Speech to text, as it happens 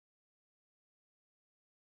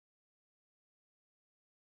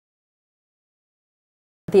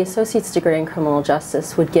The associate's degree in criminal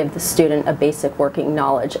justice would give the student a basic working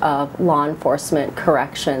knowledge of law enforcement,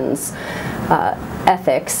 corrections,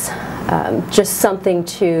 ethics, just something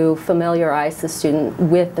to familiarize the student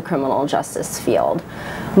with the criminal justice field.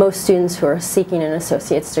 Most students who are seeking an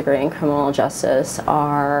associate's degree in criminal justice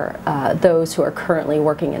are those who are currently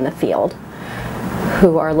working in the field,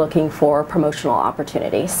 who are looking for promotional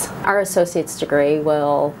opportunities. Our associate's degree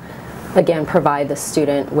will again provide the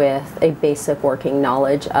student with a basic working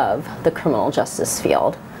knowledge of the criminal justice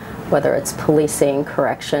field, whether it's policing,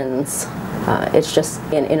 corrections. It's just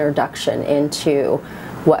an introduction into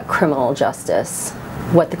what the criminal justice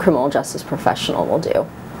professional will do.